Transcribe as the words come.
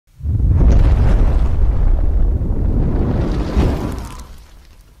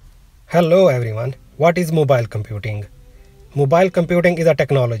Hello everyone, what is mobile computing? Mobile computing is a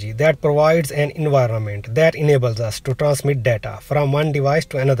technology that provides an environment that enables us to transmit data from one device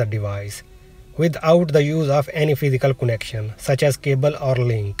to another device without the use of any physical connection such as cable or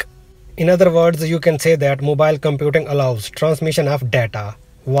link. In other words, you can say that mobile computing allows transmission of data,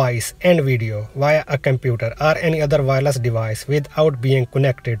 voice and video via a computer or any other wireless device without being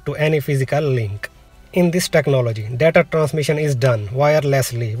connected to any physical link. In this technology, data transmission is done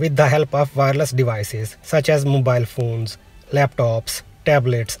wirelessly with the help of wireless devices such as mobile phones, laptops,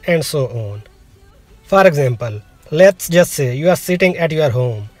 tablets, and so on. For example, let's just say you are sitting at your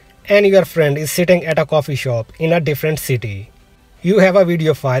home and your friend is sitting at a coffee shop in a different city. You have a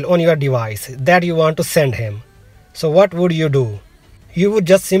video file on your device that you want to send him. So what would you do? You would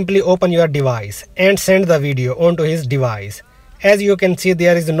just simply open your device and send the video onto his device. As you can see,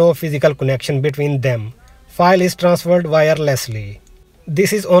 there is no physical connection between them. File is transferred wirelessly.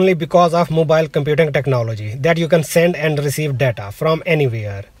 This is only because of mobile computing technology that you can send and receive data from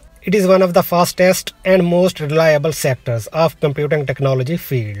anywhere. It is one of the fastest and most reliable sectors of computing technology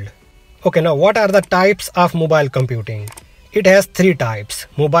field. Okay, now what are the types of mobile computing? It has three types: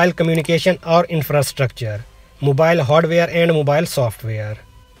 mobile communication or infrastructure, mobile hardware and mobile software.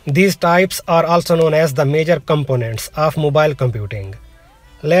 These types are also known as the major components of mobile computing.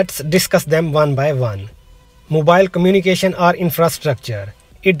 Let's discuss them one by one. Mobile communication or infrastructure.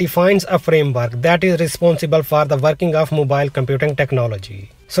 It defines a framework that is responsible for the working of mobile computing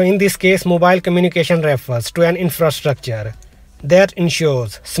technology. So in this case, mobile communication refers to an infrastructure that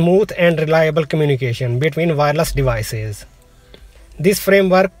ensures smooth and reliable communication between wireless devices. This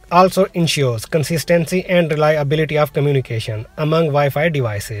framework also ensures consistency and reliability of communication among Wi-Fi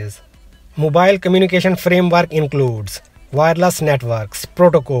devices. Mobile communication framework includes wireless networks,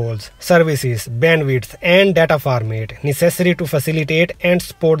 protocols, services, bandwidth, and data format necessary to facilitate and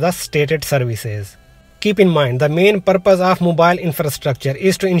support the stated services. Keep in mind, the main purpose of mobile infrastructure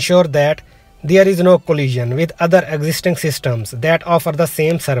is to ensure that there is no collision with other existing systems that offer the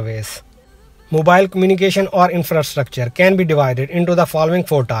same service. Mobile communication or infrastructure can be divided into the following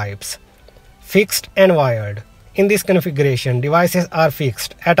four types: fixed and wired. In this configuration, devices are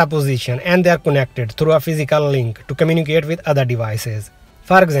fixed at a position and they are connected through a physical link to communicate with other devices.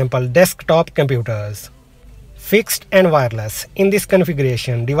 For example, desktop computers. Fixed and wireless. In this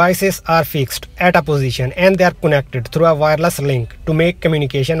configuration, devices are fixed at a position and they are connected through a wireless link to make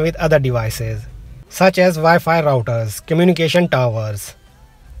communication with other devices, such as Wi-Fi routers, communication towers.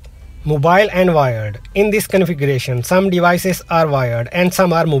 Mobile and wired. In this configuration, some devices are wired and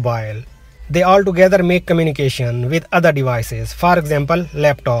some are mobile. They all together make communication with other devices, for example,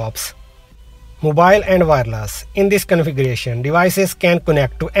 laptops. Mobile and wireless. In this configuration, devices can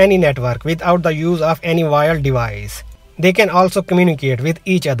connect to any network without the use of any wired device. They can also communicate with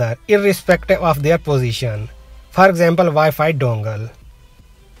each other irrespective of their position, for example, Wi-Fi dongle.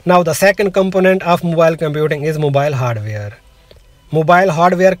 Now the second component of mobile computing is mobile hardware. Mobile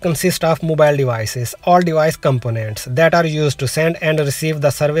hardware consists of mobile devices, all device components that are used to send and receive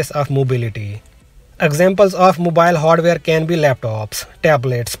the service of mobility. Examples of mobile hardware can be laptops,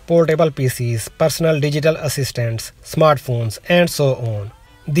 tablets, portable PCs, personal digital assistants, smartphones, and so on.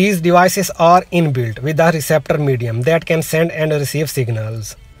 These devices are inbuilt with a receptor medium that can send and receive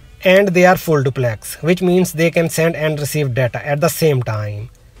signals. And they are full duplex, which means they can send and receive data at the same time.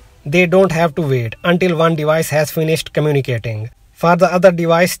 They don't have to wait until one device has finished communicating for the other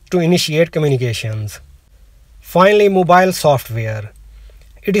device to initiate communications. Finally, mobile software.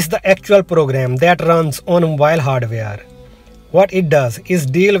 It is the actual program that runs on mobile hardware. What it does is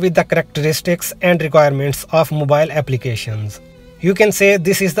deal with the characteristics and requirements of mobile applications. You can say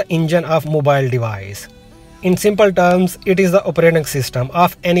this is the engine of mobile device. In simple terms, it is the operating system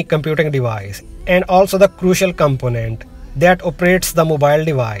of any computing device and also the crucial component that operates the mobile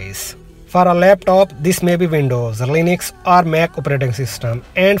device. For a laptop, this may be Windows, Linux or Mac operating system,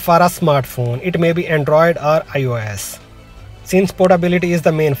 and for a smartphone, it may be Android or iOS. Since portability is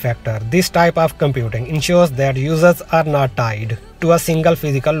the main factor, this type of computing ensures that users are not tied to a single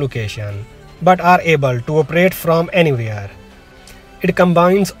physical location, but are able to operate from anywhere. It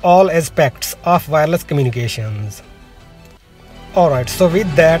combines all aspects of wireless communications. Alright, so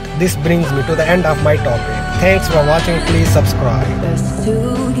with that, this brings me to the end of my topic. Thanks for watching, please subscribe.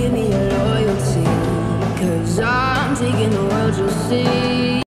 I'm taking the world, you'll see.